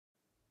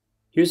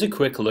Here's a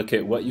quick look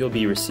at what you'll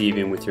be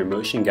receiving with your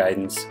Motion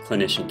Guidance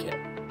Clinician Kit.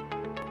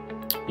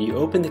 When you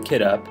open the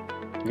kit up,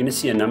 you're going to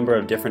see a number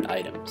of different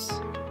items.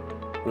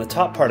 On the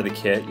top part of the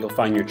kit, you'll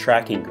find your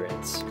tracking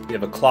grids. We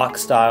have a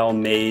clock-style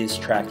maze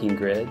tracking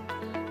grid,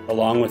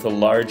 along with a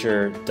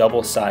larger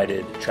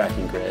double-sided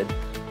tracking grid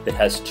that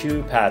has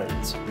two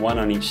patterns, one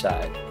on each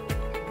side.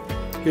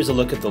 Here's a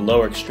look at the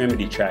lower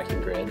extremity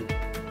tracking grid,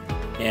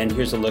 and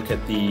here's a look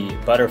at the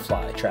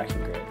butterfly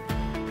tracking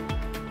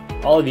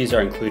grid. All of these are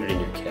included in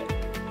your kit.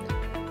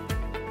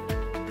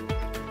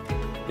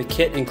 The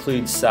kit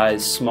includes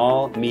size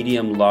small,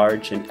 medium,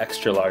 large, and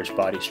extra large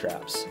body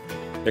straps.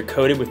 They're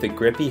coated with a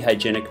grippy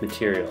hygienic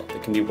material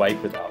that can be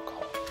wiped with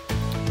alcohol.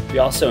 We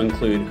also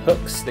include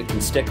hooks that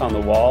can stick on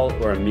the wall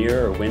or a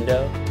mirror or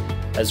window,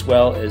 as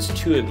well as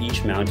two of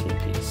each mounting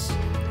piece.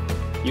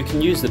 You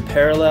can use the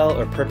parallel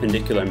or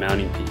perpendicular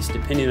mounting piece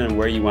depending on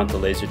where you want the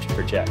laser to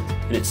project,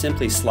 and it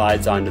simply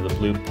slides onto the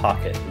blue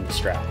pocket in the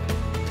strap.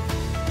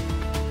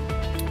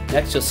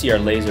 Next, you'll see our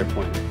laser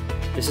pointer.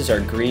 This is our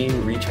green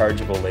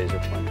rechargeable laser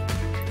pointer.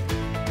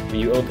 When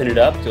you open it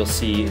up, you'll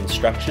see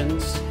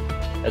instructions,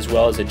 as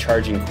well as a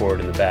charging cord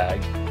in the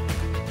bag,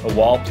 a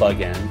wall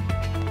plug-in,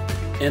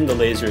 and the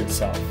laser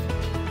itself.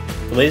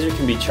 The laser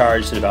can be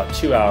charged in about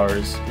 2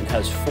 hours and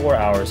has 4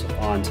 hours of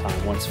on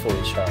time once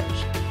fully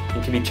charged,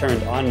 and can be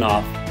turned on and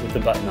off with the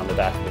button on the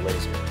back of the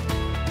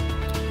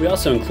laser. We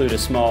also include a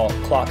small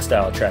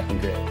clock-style tracking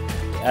grid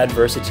to add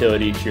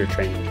versatility to your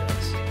training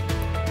drills.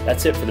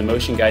 That's it for the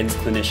Motion Guidance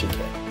Clinician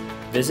Kit.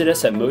 Visit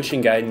us at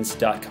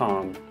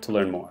motionguidance.com to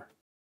learn more.